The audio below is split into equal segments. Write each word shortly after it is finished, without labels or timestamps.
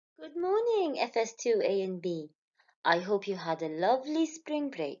Good morning, FS2 A and B. I hope you had a lovely spring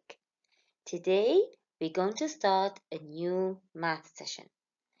break. Today, we're going to start a new math session.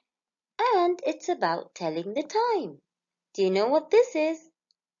 And it's about telling the time. Do you know what this is?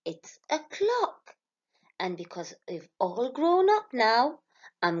 It's a clock. And because we've all grown up now,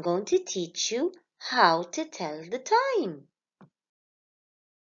 I'm going to teach you how to tell the time.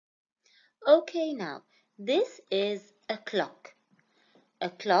 Okay, now, this is a clock. A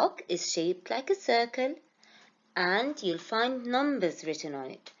clock is shaped like a circle and you'll find numbers written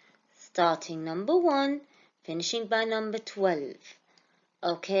on it, starting number 1, finishing by number 12.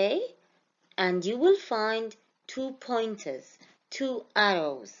 Okay? And you will find two pointers, two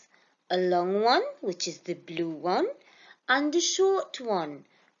arrows, a long one, which is the blue one, and a short one,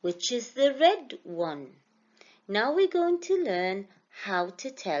 which is the red one. Now we're going to learn how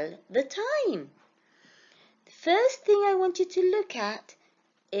to tell the time. The first thing I want you to look at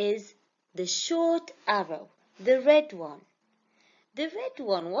is the short arrow, the red one. The red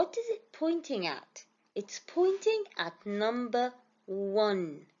one, what is it pointing at? It's pointing at number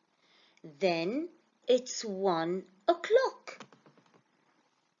 1. Then it's 1 o'clock.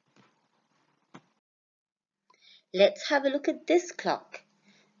 Let's have a look at this clock.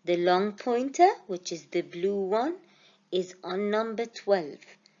 The long pointer, which is the blue one, is on number 12.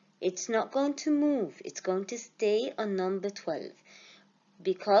 It's not going to move. It's going to stay on number 12.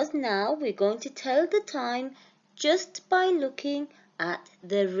 Because now we're going to tell the time just by looking at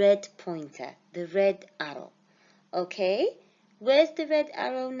the red pointer, the red arrow. Okay, where's the red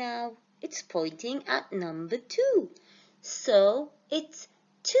arrow now? It's pointing at number 2. So it's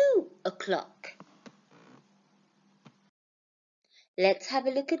 2 o'clock. Let's have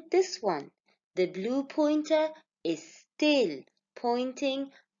a look at this one. The blue pointer is still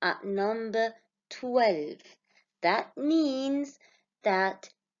pointing at number 12. That means that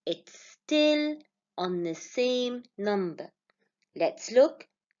it's still on the same number. Let's look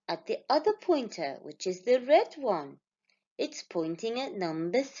at the other pointer, which is the red one. It's pointing at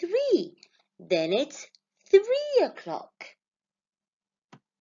number 3. Then it's 3 o'clock.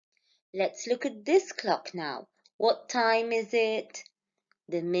 Let's look at this clock now. What time is it?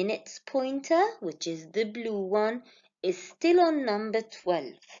 The minutes pointer, which is the blue one, is still on number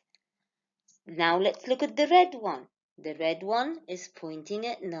 12. Now let's look at the red one. The red one is pointing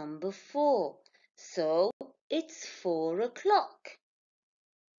at number 4. So it's 4 o'clock.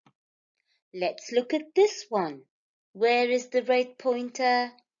 Let's look at this one. Where is the red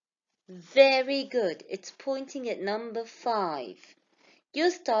pointer? Very good. It's pointing at number 5.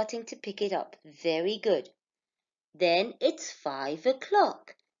 You're starting to pick it up. Very good. Then it's 5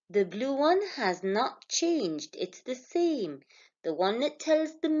 o'clock. The blue one has not changed. It's the same. The one that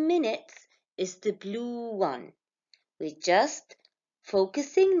tells the minutes is the blue one. We're just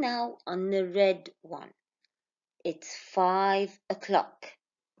focusing now on the red one. It's 5 o'clock.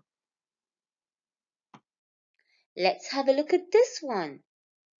 Let's have a look at this one.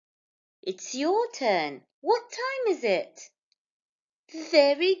 It's your turn. What time is it?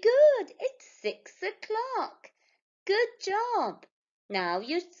 Very good. It's 6 o'clock. Good job. Now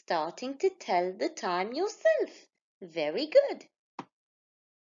you're starting to tell the time yourself. Very good.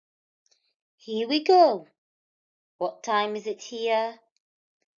 Here we go. What time is it here?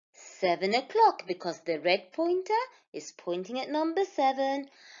 7 o'clock because the red pointer is pointing at number 7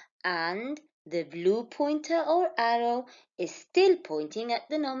 and the blue pointer or arrow is still pointing at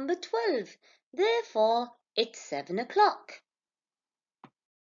the number 12. Therefore, it's 7 o'clock.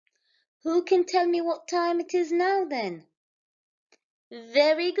 Who can tell me what time it is now then?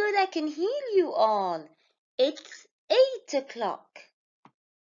 Very good, I can hear you all. It's 8 o'clock.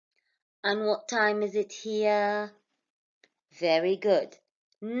 And what time is it here? Very good.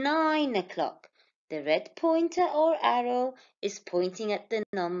 9 o'clock. The red pointer or arrow is pointing at the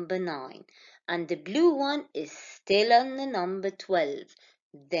number 9 and the blue one is still on the number 12.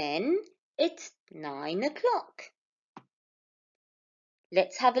 Then it's 9 o'clock.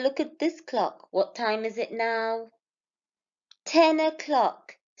 Let's have a look at this clock. What time is it now? 10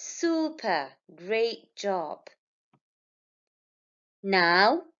 o'clock. Super. Great job.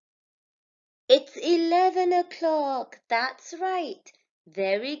 Now it's 11 o'clock. That's right.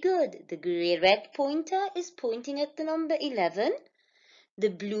 Very good. The red pointer is pointing at the number 11.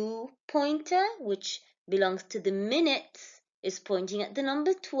 The blue pointer, which belongs to the minutes, is pointing at the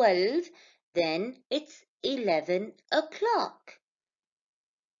number 12. Then it's 11 o'clock.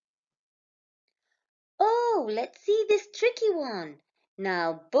 Oh, let's see this tricky one.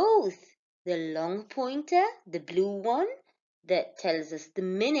 Now both the long pointer, the blue one that tells us the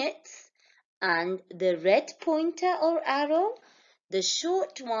minutes, and the red pointer or arrow The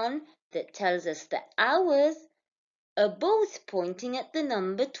short one that tells us the hours are both pointing at the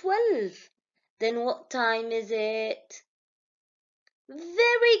number 12. Then what time is it?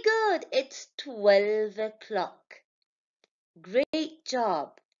 Very good, it's 12 o'clock. Great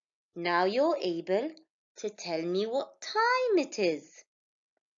job. Now you're able to tell me what time it is.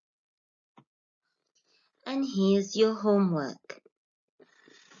 And here's your homework.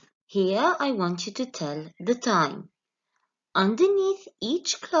 Here I want you to tell the time. Underneath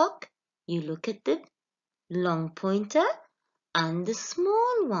each clock, you look at the long pointer and the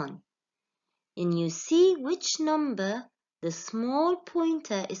small one, and you see which number the small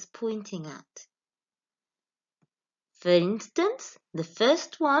pointer is pointing at. For instance, the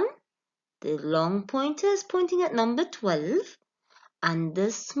first one, the long pointer is pointing at number 12, and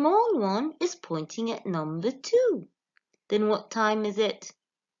the small one is pointing at number 2. Then what time is it?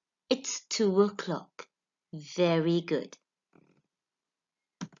 It's 2 o'clock. Very good.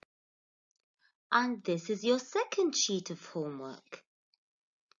 And this is your second sheet of homework.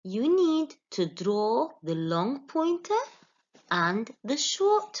 You need to draw the long pointer and the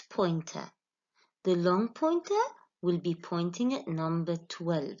short pointer. The long pointer will be pointing at number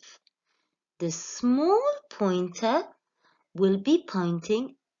 12. The small pointer will be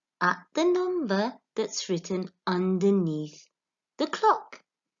pointing at the number that's written underneath the clock.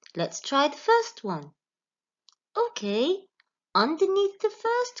 Let's try the first one. Okay, underneath the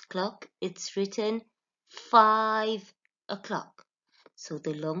first clock, it's written 5 o'clock. So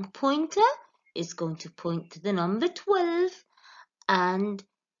the long pointer is going to point to the number 12, and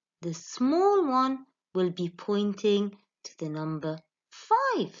the small one will be pointing to the number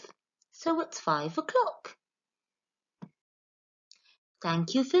 5. So it's 5 o'clock.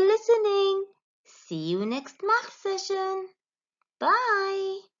 Thank you for listening. See you next math session.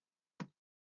 Bye.